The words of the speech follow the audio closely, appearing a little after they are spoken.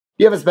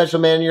you have a special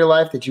man in your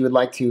life that you would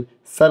like to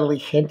subtly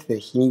hint that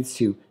he needs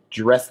to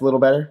dress a little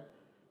better?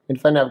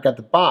 And find out I've got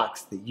the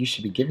box that you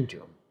should be giving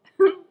to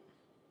him.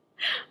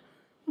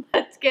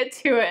 Let's get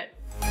to it.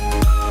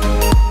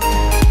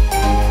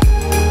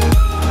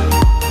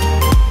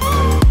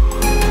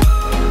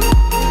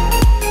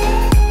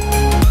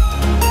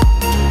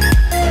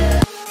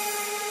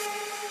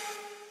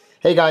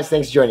 Hey guys,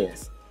 thanks for joining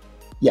us.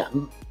 Yeah,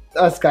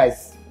 us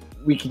guys,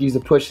 we could use a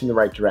push in the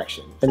right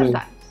direction.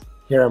 Sometimes.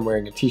 Here I'm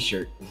wearing a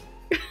t-shirt.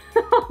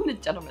 The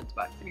gentleman's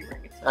box that you're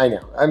wearing. I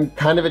know. I'm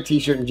kind of a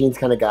t-shirt and jeans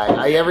kind of guy.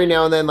 I every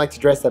now and then like to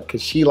dress up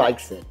because she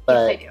likes it,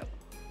 but yes,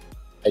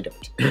 I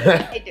don't.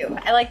 I do.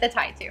 I like the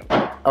tie too.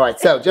 All right,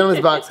 so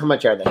gentleman's box, how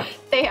much are they?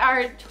 They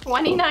are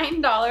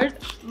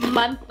 $29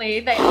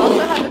 monthly. They also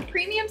have a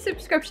premium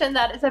subscription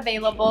that is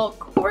available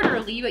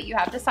quarterly, but you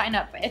have to sign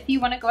up if you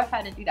want to go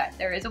ahead and do that.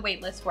 There is a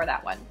wait list for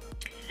that one.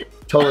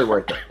 Totally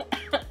worth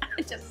it.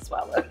 I just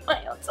swallowed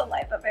my own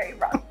saliva very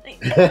wrongly.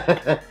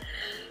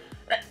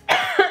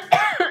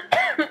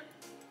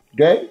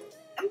 Good?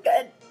 I'm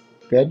good.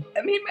 Good?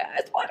 I made my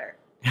eyes water.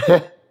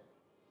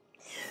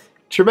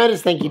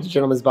 Tremendous thank you to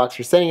Gentleman's Box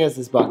for sending us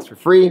this box for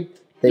free.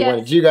 They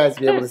wanted you guys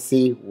to be able to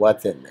see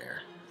what's in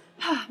there.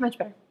 Much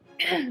better.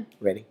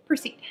 Ready?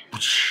 Proceed.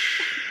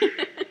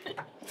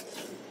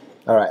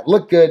 All right.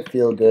 Look good,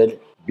 feel good,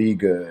 be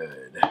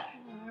good. All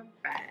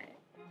right.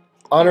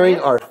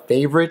 Honoring our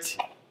favorite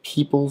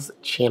people's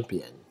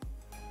champion.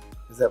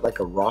 Is that like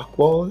a rock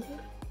wall?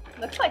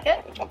 Looks like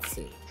it. Let's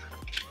see.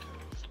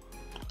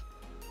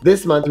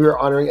 This month we are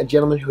honoring a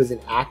gentleman who is an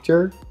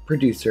actor,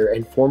 producer,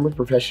 and former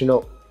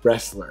professional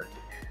wrestler.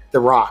 The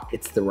Rock.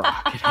 It's The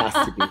Rock. It has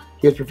to be.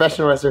 He was a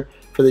professional wrestler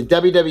for the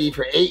WWE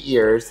for 8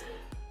 years.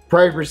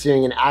 Prior to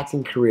pursuing an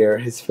acting career,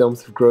 his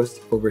films have grossed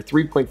over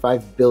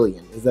 $3.5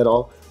 billion. Is that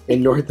all?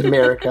 In North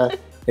America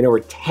and over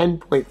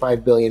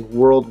 $10.5 billion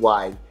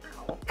worldwide.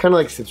 Kind of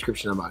like a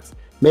subscription on box.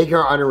 Making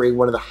our honoree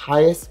one of the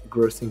highest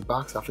grossing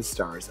box office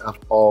stars of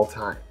all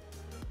time.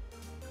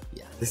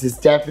 Yeah, this is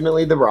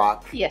definitely The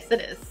Rock. Yes,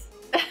 it is.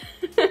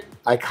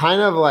 I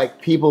kind of like,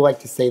 people like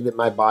to say that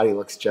my body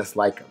looks just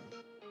like him.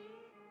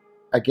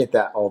 I get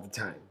that all the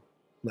time.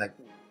 Like,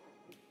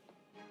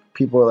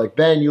 people are like,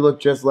 Ben, you look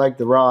just like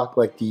The Rock.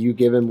 Like, do you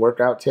give him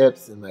workout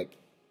tips? And like,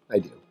 I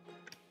do.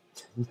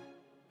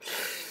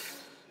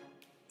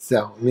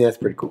 So, I mean, that's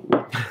pretty cool.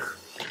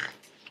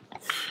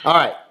 All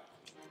right.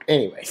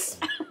 Anyways.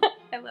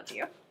 I love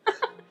you.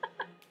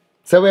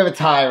 So we have a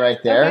tie right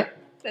there. Okay.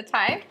 The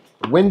tie.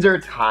 Windsor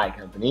Tie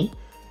Company,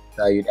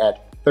 valued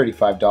at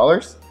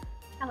 $35.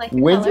 I like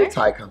the Windsor color.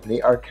 Tie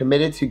Company are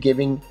committed to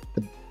giving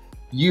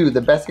you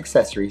the best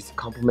accessories to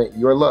complement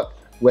your look.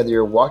 Whether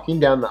you're walking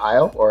down the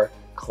aisle or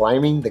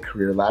climbing the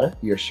career ladder,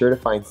 you're sure to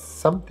find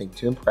something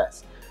to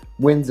impress.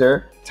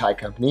 Windsor Tie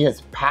Company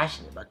is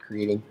passionate about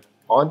creating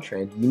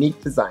on-trend,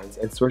 unique designs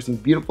and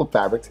sourcing beautiful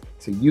fabrics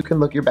so you can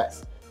look your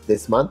best.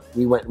 This month,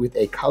 we went with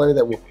a color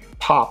that will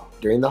pop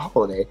during the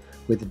holiday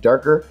with a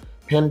darker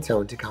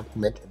Pantone to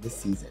complement the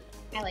season.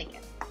 I like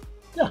it.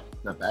 Yeah,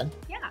 not bad.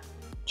 Yeah.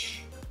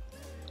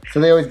 So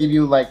they always give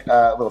you like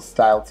a little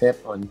style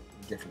tip on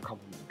different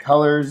complementing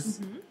colors.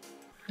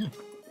 Mm-hmm.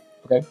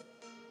 Okay.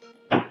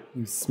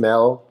 You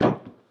smell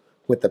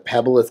what the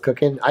pebble is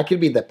cooking. I could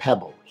be the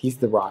pebble. He's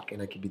The Rock,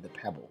 and I could be the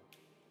pebble.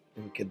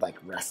 And we could like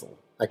wrestle.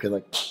 I could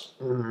like,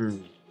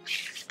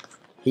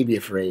 he'd be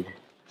afraid.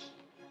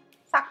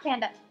 Sock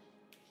Panda.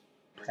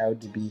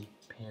 Proud to be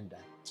Panda.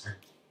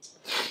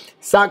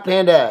 Sock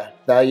Panda,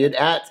 valued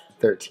at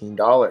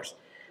 $13.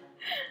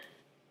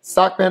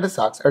 Sock Panda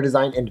socks are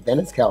designed in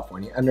Venice,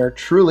 California, and are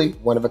truly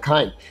one of a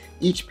kind.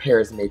 Each pair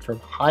is made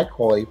from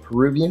high-quality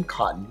Peruvian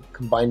cotton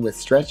combined with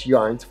stretch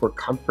yarns for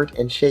comfort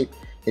and shape,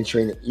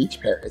 ensuring that each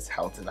pair is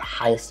held to the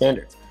highest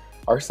standards.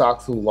 Our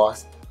socks will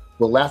last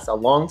a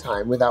long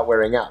time without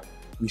wearing out.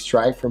 We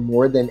strive for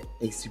more than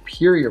a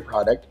superior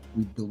product.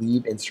 We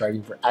believe in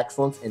striving for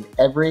excellence in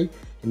every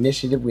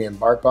initiative we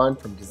embark on,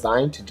 from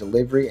design to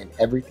delivery and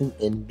everything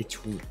in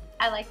between.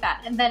 I like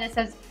that. And then it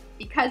says,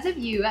 because of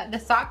you, the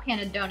Sock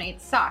Panda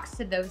donates socks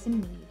to those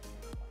in need.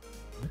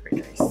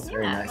 Very nice.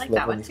 Very Yeah, I nice. like Love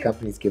that when one these too.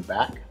 companies give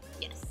back.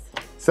 Yes.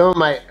 Some of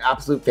my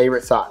absolute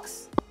favorite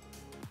socks.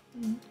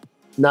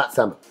 Not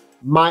some.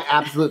 My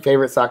absolute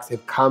favorite socks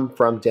have come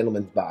from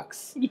Gentleman's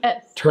Box,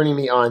 Yes. turning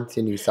me on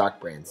to new sock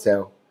brands.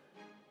 So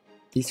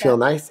these feel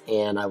nice,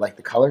 and I like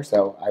the color,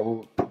 so I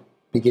will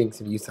be getting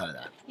some use out of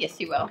that. Yes,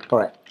 you will. All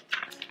right.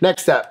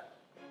 Next up,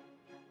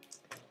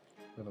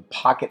 we have a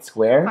pocket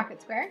square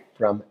Pocket square.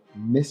 from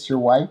Mr.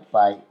 White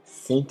by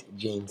St.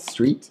 James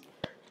Street.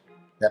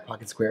 That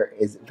pocket square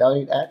is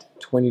valued at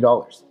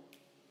 $20.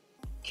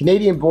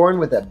 Canadian born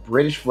with a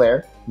British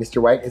flair,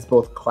 Mr. White is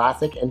both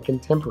classic and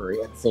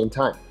contemporary at the same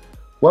time.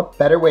 What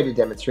better way to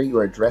demonstrate you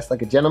are dressed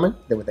like a gentleman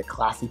than with a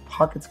classy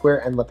pocket square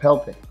and lapel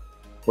pin?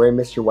 Wearing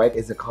Mr. White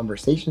is a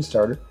conversation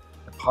starter,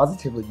 a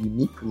positively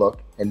unique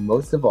look, and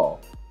most of all,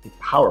 a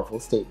powerful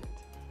statement.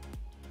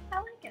 I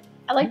like it.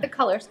 I like the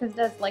colors because it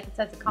does, like it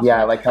says, a compliment.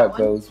 Yeah, I like with how that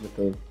it one. goes with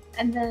the...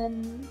 And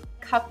then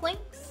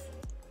cufflinks.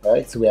 All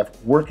right, so we have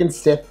work and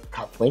stiff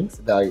cufflinks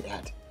valued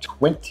at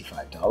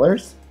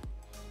 $25.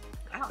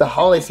 Wow, The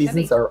holiday that's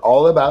heavy. seasons are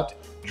all about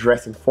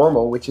dressing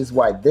formal, which is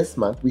why this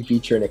month we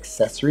feature an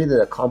accessory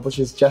that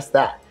accomplishes just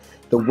that.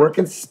 The work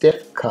and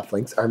stiff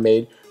cufflinks are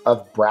made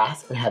of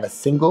brass and have a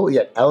single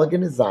yet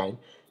elegant design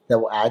that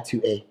will add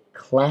to a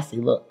classy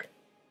look.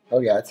 Oh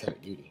yeah, that's heavy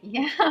duty.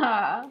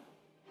 Yeah.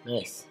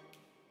 Nice.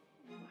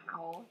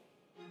 Wow.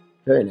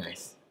 Very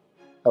nice.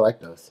 I like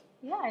those.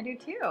 Yeah, I do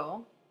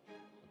too.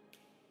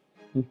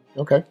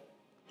 Okay.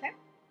 Okay.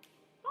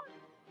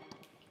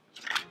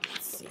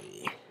 Let's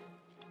see.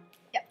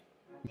 Yep.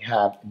 We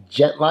have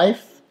Gent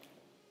Life.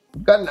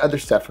 We've gotten other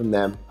stuff from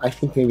them. I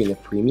think maybe in the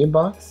premium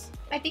box.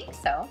 I think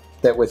so.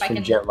 That was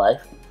from Gent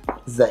Life.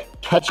 This is a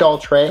catch-all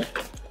tray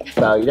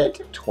valued at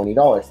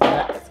 $20.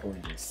 That is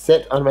going to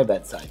sit on my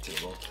bedside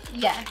table.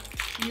 Yes.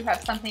 You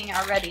have something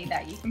already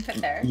that you can put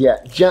there. Yeah,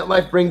 Gent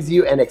Life brings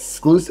you an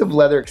exclusive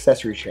leather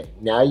accessory tray.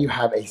 Now you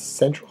have a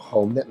central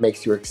home that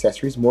makes your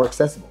accessories more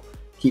accessible.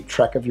 Keep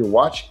track of your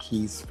watch,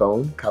 keys,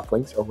 phone,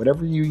 cufflinks, or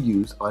whatever you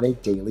use on a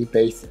daily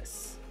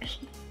basis.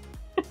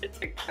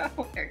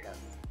 Oh, there it goes.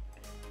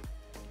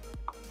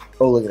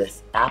 Oh, look at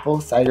this. Apple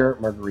cider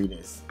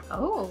margaritas.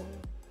 Oh.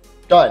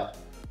 Done.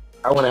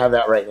 I want to have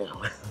that right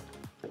now.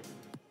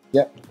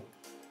 Yep.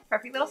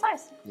 Perfect little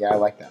size. Yeah, I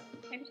like that.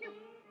 I do too.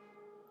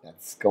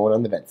 That's going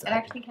on the bedside. It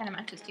actually kind of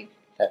matches too.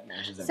 That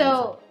matches everything.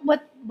 So,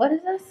 what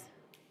is this?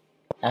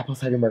 Apple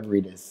cider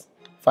margaritas.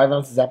 5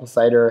 ounces apple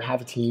cider, half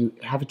a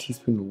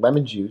teaspoon of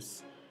lemon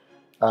juice,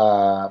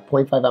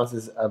 0.5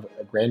 ounces of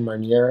Grand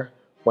Marnier,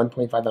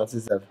 1.5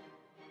 ounces of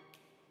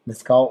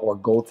mezcal or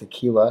gold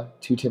tequila,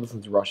 2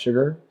 tablespoons of raw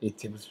sugar, a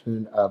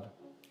teaspoon of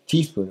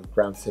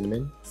ground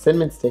cinnamon,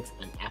 cinnamon sticks,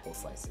 and apple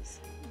slices.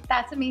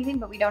 That's amazing,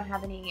 but we don't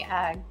have any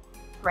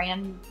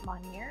Grand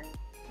Marnier.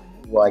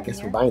 Well, I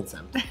guess we're buying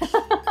some.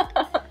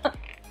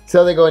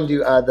 So they go and do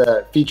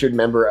the featured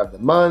member of the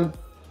month.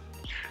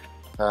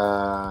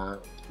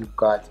 We've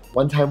got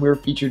one time we were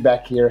featured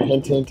back here.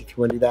 Hint, hint, if you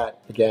want to do that.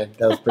 Again,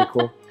 that was pretty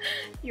cool.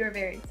 You were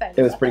very excited.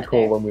 It was pretty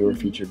cool when we were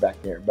featured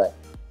back there, but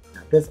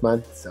not this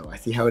month, so I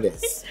see how it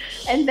is.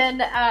 And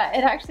then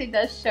it actually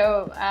does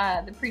show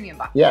the premium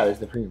box. Yeah, there's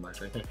the premium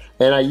box right there.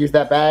 And I use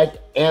that bag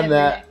and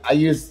I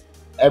use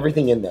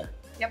everything in there.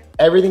 Yep.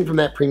 Everything from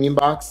that premium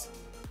box,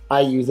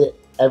 I use it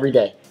every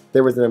day.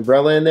 There was an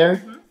umbrella in there.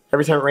 Mm-hmm.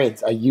 Every time it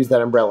rains, I use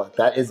that umbrella.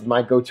 That is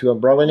my go-to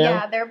umbrella now.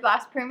 Yeah, their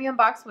last premium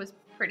box was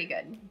pretty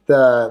good.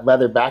 The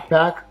leather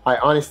backpack, I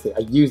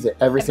use it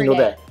every single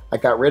day. I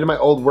got rid of my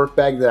old work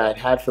bag that I'd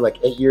had for like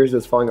 8 years. It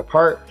was falling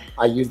apart.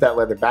 I used that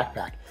leather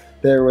backpack.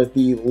 There was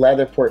the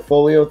leather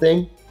portfolio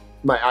thing.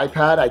 My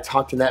iPad, I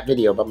talked in that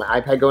video about my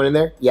iPad going in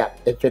there. Yeah,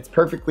 it fits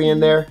perfectly in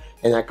there,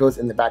 and that goes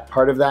in the back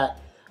part of that.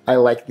 I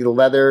like the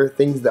leather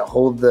things that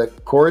hold the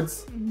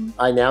cords. Mm-hmm.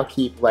 I now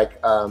keep like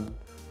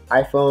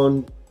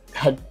iPhone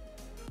head.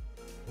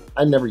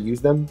 I never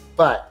use them,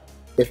 but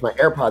if my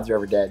AirPods are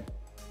ever dead,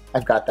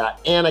 I've got that,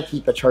 and I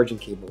keep a charging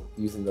cable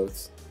using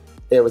those.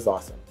 It was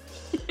awesome.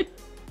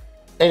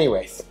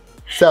 Anyways,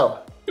 so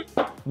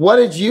what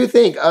did you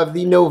think of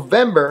the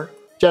November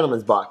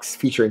Gentleman's Box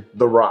featuring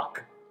The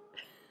Rock?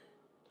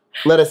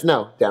 Let us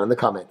know down in the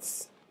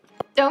comments.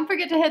 Don't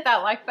forget to hit that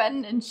like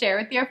button and share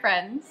with your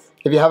friends.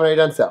 If you haven't already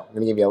done so, I'm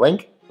going to give you a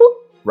link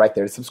right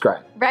there to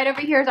subscribe. Right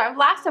over here is our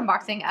last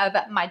unboxing of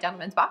my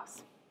Gentleman's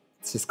Box.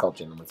 It's just called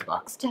Gentleman's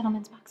Box.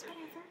 Gentleman's Box, whatever.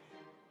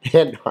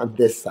 And on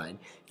this side,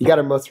 you got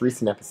our most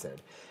recent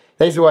episode.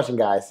 Thanks for watching,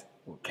 guys.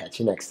 We'll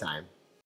catch you next time.